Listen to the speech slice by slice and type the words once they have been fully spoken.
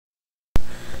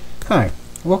Hi,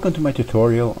 welcome to my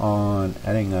tutorial on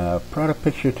adding a product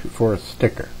picture for a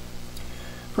sticker.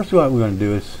 First of all, what we're going to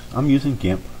do is, I'm using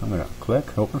GIMP. I'm going to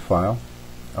click Open File,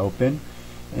 Open,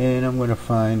 and I'm going to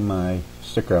find my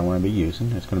sticker I want to be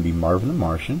using. It's going to be Marvin the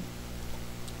Martian.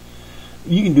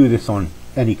 You can do this on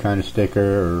any kind of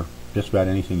sticker or just about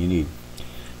anything you need.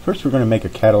 First, we're going to make a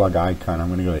catalog icon. I'm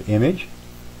going to go to Image,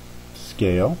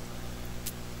 Scale,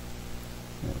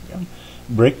 there we go.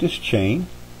 Break this chain,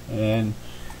 and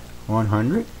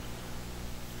 100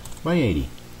 by 80,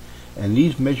 and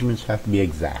these measurements have to be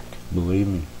exact. Believe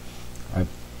me, I've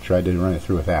tried to run it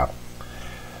through without.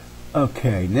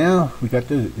 Okay, now we got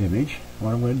the image.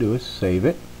 What I'm going to do is save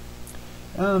it.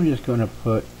 I'm just going to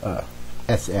put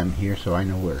SM here so I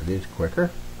know where it is quicker.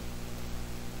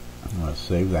 I'm going to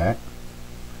save that,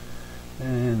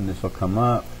 and this will come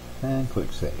up, and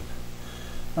click Save.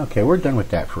 Okay, we're done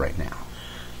with that for right now.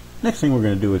 Next thing we're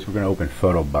going to do is we're going to open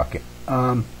PhotoBucket.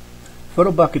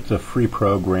 PhotoBucket's a free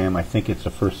program. I think it's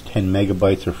the first 10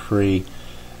 megabytes are free.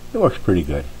 It works pretty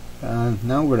good.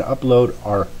 Now we're going to upload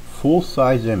our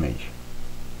full-size image.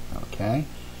 Okay,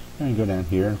 I'm going to go down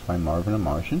here and find Marvin the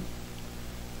Martian.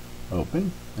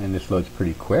 Open, and this loads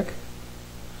pretty quick.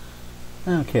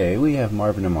 Okay, we have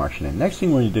Marvin the Martian. And next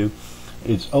thing we're going to do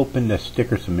is open the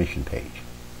sticker submission page.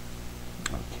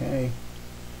 Okay,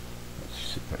 let's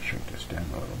see if I shrink this down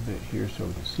a little bit here so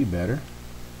we can see better.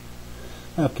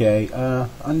 Okay,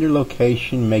 under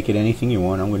location, make it anything you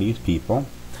want. I'm going to use people.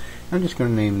 I'm just going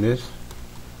to name this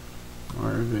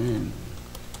Marvin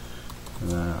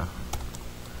the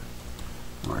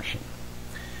Martian.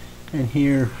 And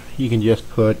here you can just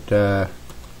put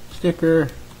sticker,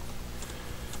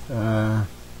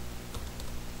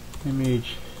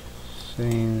 image,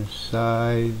 same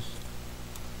size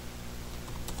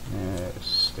as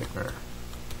sticker.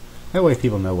 That way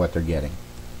people know what they're getting.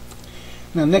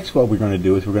 Now next what we're going to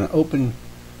do is we're going to open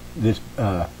this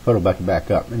PhotoBucket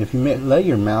back up, and if you lay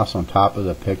your mouse on top of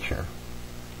the picture,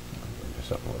 bring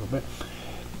this up a little bit,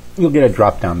 you'll get a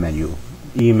drop down menu.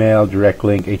 Email, direct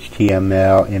link,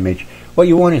 HTML, image. What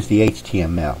you want is the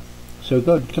HTML. So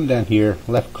come down here,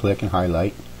 left click and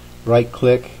highlight, right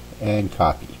click and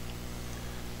copy.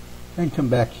 And come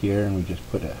back here and we just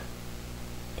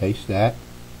paste that.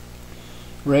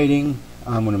 Rating,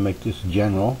 I'm going to make this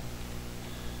general.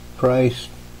 Price,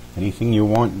 anything you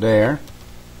want there.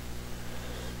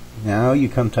 Now you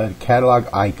come to the catalog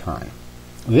icon.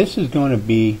 This is going to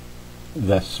be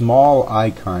the small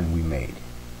icon we made.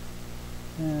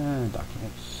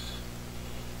 Documents.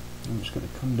 I'm just going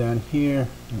to come down here,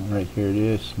 and right here it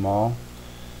is, small.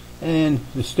 And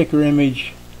the sticker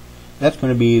image, that's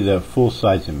going to be the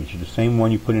full-size image, the same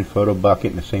one you put in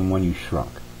PhotoBucket and the same one you shrunk.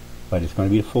 But it's going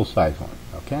to be the full-size one,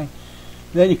 okay?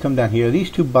 Then you come down here. These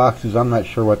two boxes, I'm not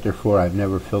sure what they're for. I've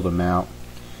never filled them out.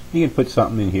 You can put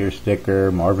something in here,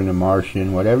 sticker, Marvin the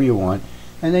Martian, whatever you want,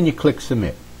 and then you click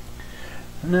Submit.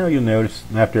 Now you'll notice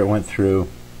after it went through,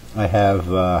 I have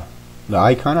the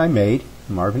icon I made,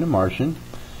 Marvin the Martian,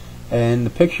 and the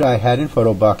picture I had in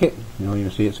PhotoBucket. You know, you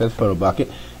see it says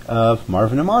PhotoBucket of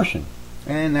Marvin the Martian,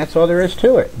 and that's all there is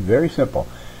to it. Very simple.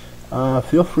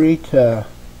 Feel free to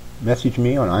message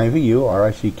me on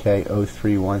IMVU,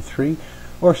 RICK0313,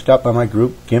 or stop by my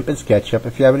group, GIMP and SketchUp,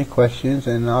 if you have any questions,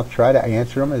 and I'll try to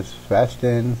answer them as fast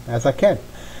and as I can.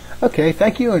 Okay,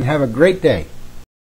 thank you and have a great day.